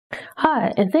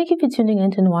Hi, and thank you for tuning in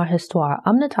to Noir Histoire.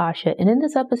 I'm Natasha, and in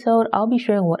this episode, I'll be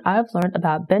sharing what I've learned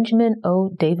about Benjamin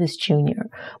O. Davis Jr.,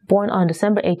 born on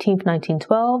December 18,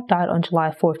 1912, died on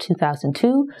July 4,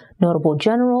 2002, notable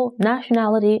general,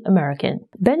 nationality, American.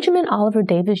 Benjamin Oliver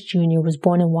Davis Jr. was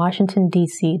born in Washington,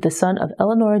 D.C., the son of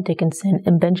Eleanor Dickinson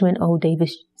and Benjamin O.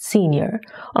 Davis Sr.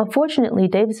 Unfortunately,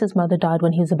 Davis's mother died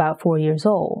when he was about 4 years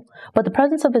old, but the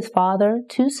presence of his father,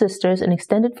 two sisters, and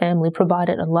extended family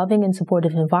provided a loving and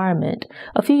supportive environment.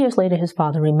 A few years later, his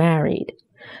father remarried.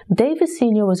 Davis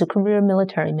Sr. was a career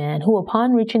military man who,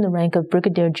 upon reaching the rank of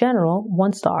Brigadier General,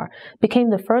 1-star, became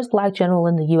the first black general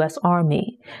in the U.S.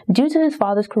 Army. Due to his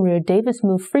father's career, Davis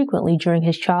moved frequently during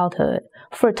his childhood.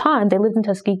 For a time, they lived in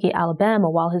Tuskegee,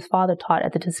 Alabama, while his father taught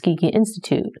at the Tuskegee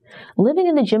Institute. Living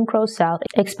in the Jim Crow South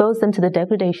exposed them to the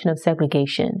degradation of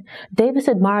segregation. Davis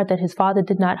admired that his father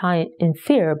did not hide in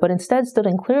fear, but instead stood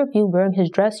in clear view wearing his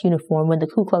dress uniform when the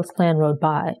Ku Klux Klan rode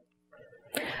by.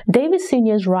 Davis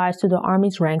Sr.'s rise through the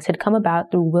Army's ranks had come about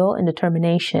through will and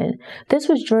determination. This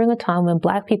was during a time when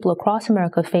black people across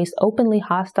America faced openly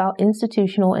hostile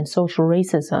institutional and social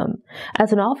racism.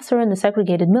 As an officer in the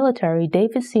segregated military,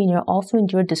 Davis Sr. also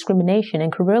endured discrimination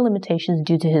and career limitations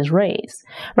due to his race.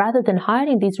 Rather than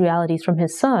hiding these realities from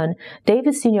his son,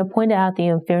 Davis Sr. pointed out the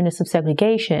unfairness of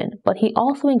segregation, but he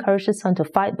also encouraged his son to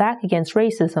fight back against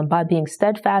racism by being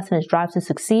steadfast in his drive to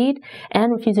succeed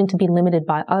and refusing to be limited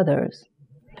by others.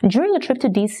 During a trip to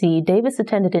D.C., Davis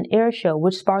attended an air show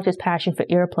which sparked his passion for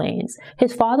airplanes.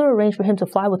 His father arranged for him to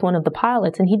fly with one of the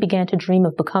pilots, and he began to dream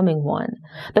of becoming one.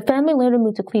 The family later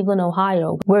moved to Cleveland,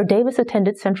 Ohio, where Davis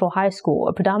attended Central High School,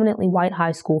 a predominantly white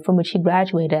high school from which he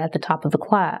graduated at the top of the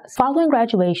class. Following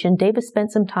graduation, Davis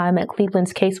spent some time at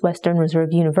Cleveland's Case Western Reserve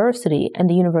University and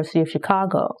the University of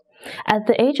Chicago. At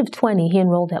the age of 20, he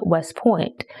enrolled at West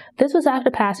Point. This was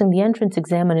after passing the entrance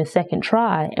exam on his second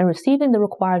try and receiving the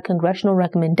required congressional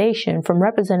recommendation from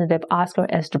Representative Oscar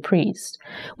S. DePriest.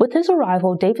 With his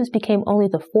arrival, Davis became only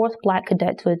the fourth black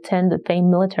cadet to attend the famed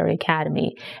military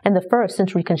academy and the first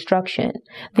since Reconstruction.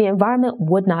 The environment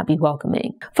would not be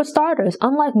welcoming. For starters,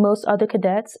 unlike most other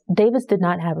cadets, Davis did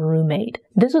not have a roommate.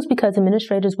 This was because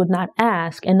administrators would not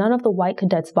ask, and none of the white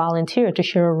cadets volunteered to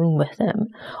share a room with him.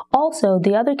 Also,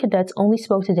 the other cadets only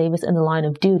spoke to Davis in the line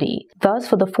of duty. Thus,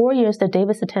 for the 4 years that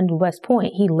Davis attended West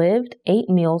Point, he lived, ate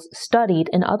meals, studied,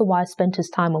 and otherwise spent his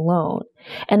time alone.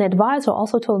 An advisor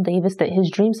also told Davis that his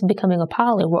dreams of becoming a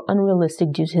pilot were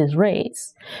unrealistic due to his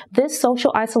race. This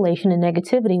social isolation and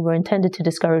negativity were intended to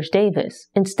discourage Davis.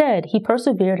 Instead, he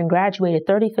persevered and graduated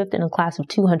 35th in a class of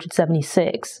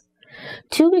 276.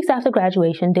 2 weeks after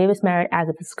graduation, Davis married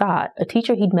Agatha Scott, a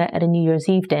teacher he'd met at a New Year's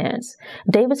Eve dance.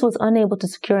 Davis was unable to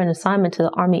secure an assignment to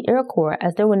the Army Air Corps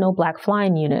as there were no black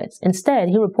flying units. Instead,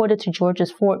 he reported to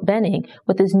Georgia's Fort Benning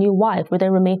with his new wife, where they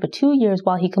remained for 2 years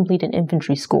while he completed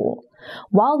infantry school.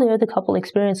 While there, the couple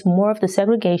experienced more of the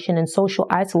segregation and social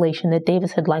isolation that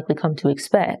Davis had likely come to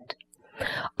expect.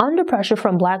 Under pressure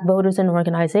from black voters and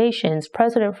organizations,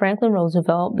 President Franklin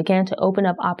Roosevelt began to open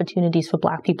up opportunities for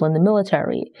black people in the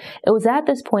military. It was at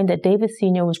this point that Davis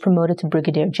Sr. was promoted to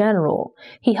Brigadier General.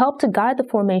 He helped to guide the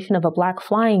formation of a black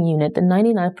flying unit, the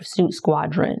 99th Pursuit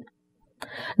Squadron.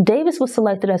 Davis was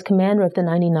selected as commander of the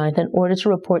 99th in order to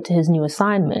report to his new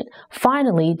assignment.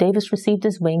 Finally, Davis received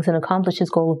his wings and accomplished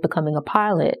his goal of becoming a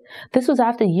pilot. This was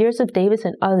after years of Davis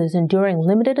and others enduring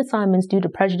limited assignments due to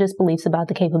prejudiced beliefs about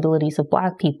the capabilities of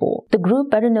black people. The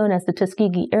group, better known as the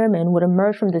Tuskegee Airmen, would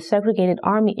emerge from the segregated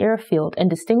Army airfield and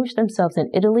distinguish themselves in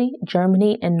Italy,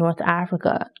 Germany, and North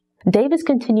Africa. Davis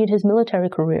continued his military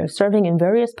career, serving in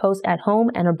various posts at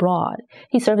home and abroad.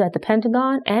 He served at the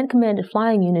Pentagon and commanded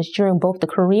flying units during both the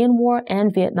Korean War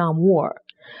and Vietnam War.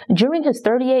 During his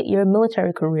 38-year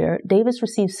military career, Davis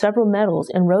received several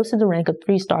medals and rose to the rank of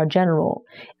 3-star general.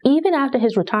 Even after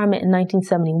his retirement in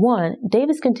 1971,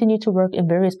 Davis continued to work in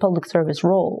various public service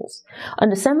roles. On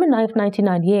December 9,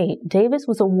 1998, Davis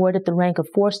was awarded the rank of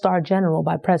 4-star general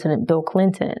by President Bill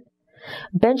Clinton.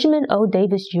 Benjamin O.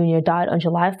 Davis Jr. died on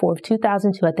July 4,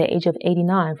 2002 at the age of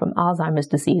 89 from Alzheimer's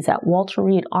disease at Walter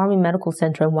Reed Army Medical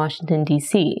Center in Washington,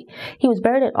 D.C. He was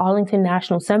buried at Arlington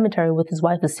National Cemetery with his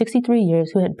wife of 63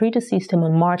 years who had predeceased him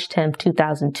on March 10,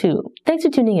 2002. Thanks for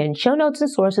tuning in. Show notes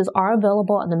and sources are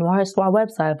available on the Noir Histoire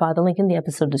website via the link in the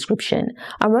episode description.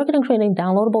 I'm working on creating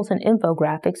downloadables and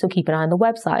infographics, so keep an eye on the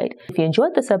website. If you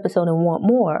enjoyed this episode and want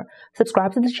more,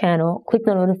 subscribe to the channel, click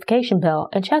the notification bell,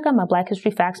 and check out my Black History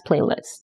Facts playlist.